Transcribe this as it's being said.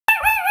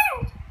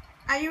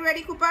Are you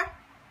ready, Cooper?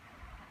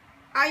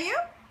 Are you?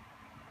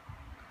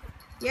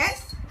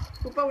 Yes?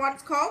 Cooper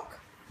wants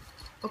Coke?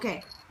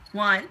 Okay.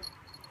 1,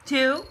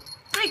 2,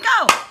 3,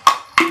 go!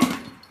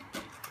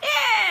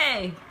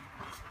 Yay!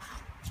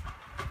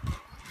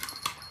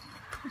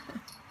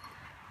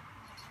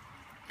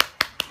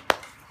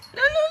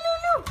 No, no, no,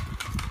 no!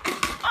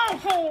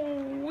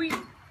 Oh, we...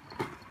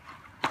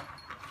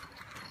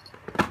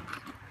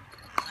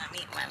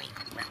 Mommy.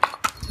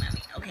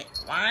 Okay,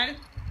 1,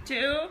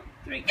 2,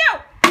 3,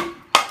 go!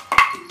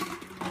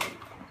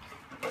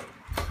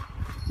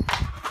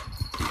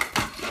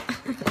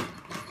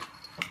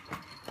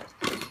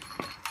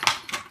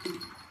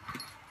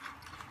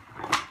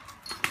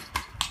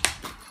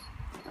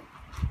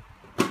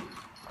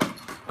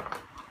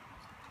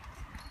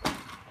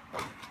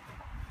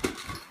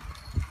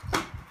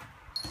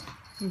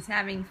 He's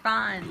having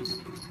fun.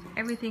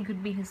 Everything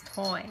could be his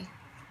toy.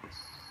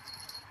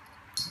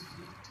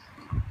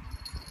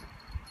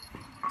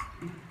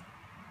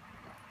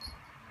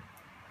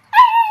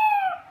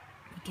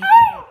 He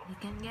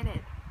can't get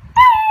it.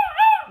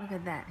 Look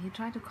at that. He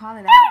tried to call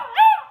it out.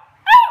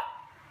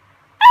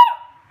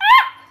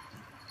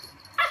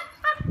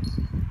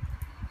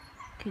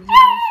 Could you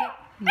reach it?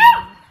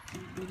 No.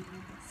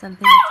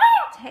 Something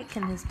has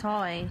taken his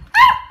toy.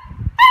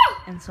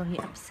 And so he's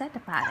upset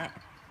about it.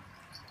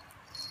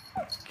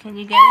 Can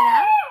you get it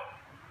out?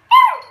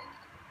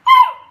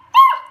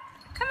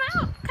 Come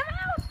out! Come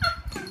out!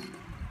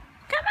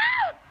 Come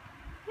out!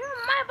 You're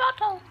in my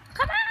bottle!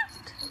 Come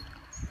out!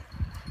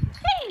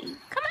 Hey!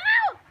 Come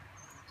out!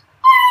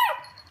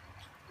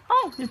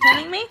 Oh, you're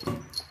telling me?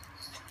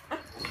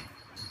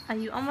 Are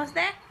you almost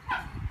there?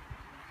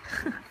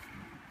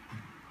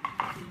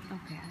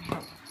 Okay, I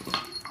hope.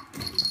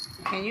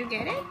 Can you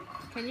get it?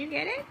 Can you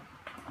get it?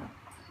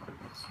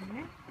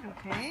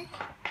 Okay.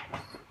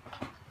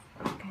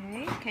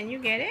 Okay, can you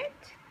get it?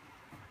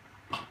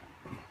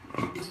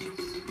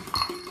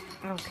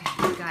 Okay,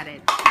 got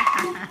it.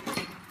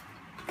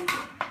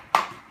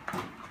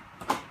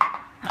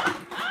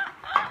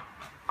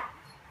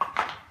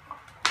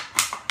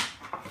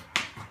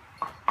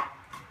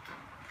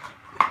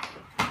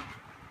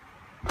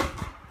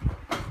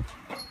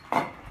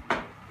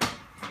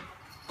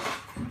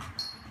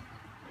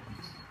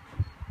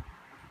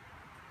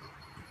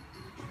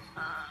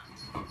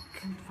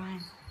 Can't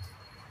find.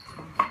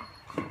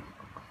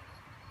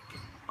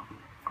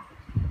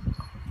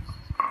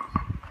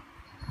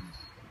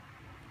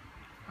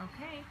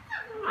 Okay.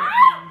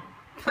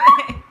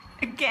 Play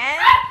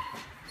again?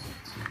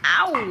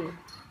 Ow!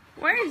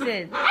 Where is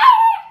it?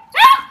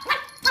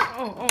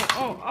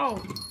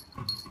 Oh.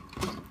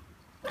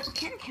 I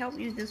can't help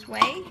you this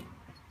way.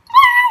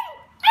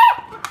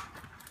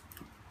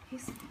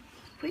 He's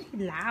pretty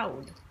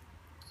loud.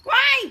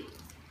 Why?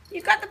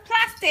 You got the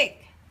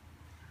plastic.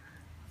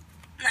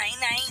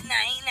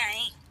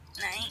 Night.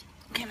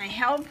 Can I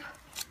help?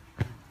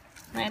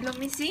 Right, let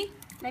me see.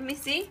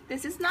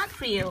 This is not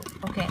for you.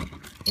 Okay.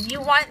 If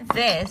you want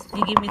this,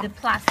 you give me the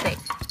plastic.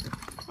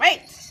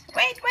 Wait.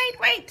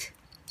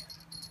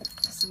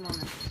 Just a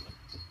moment.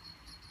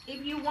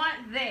 If you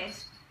want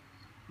this,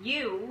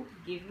 you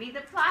give me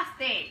the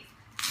plastic.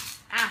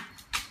 Ah.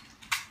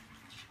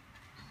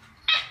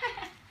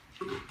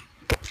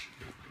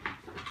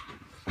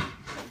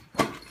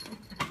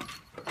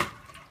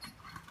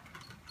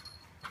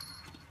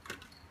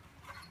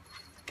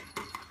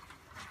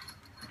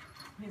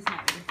 He's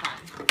having fun.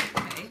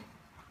 Okay.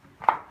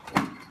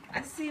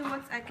 Let's see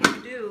what I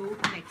can do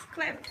next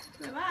clip.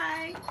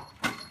 Bye-bye.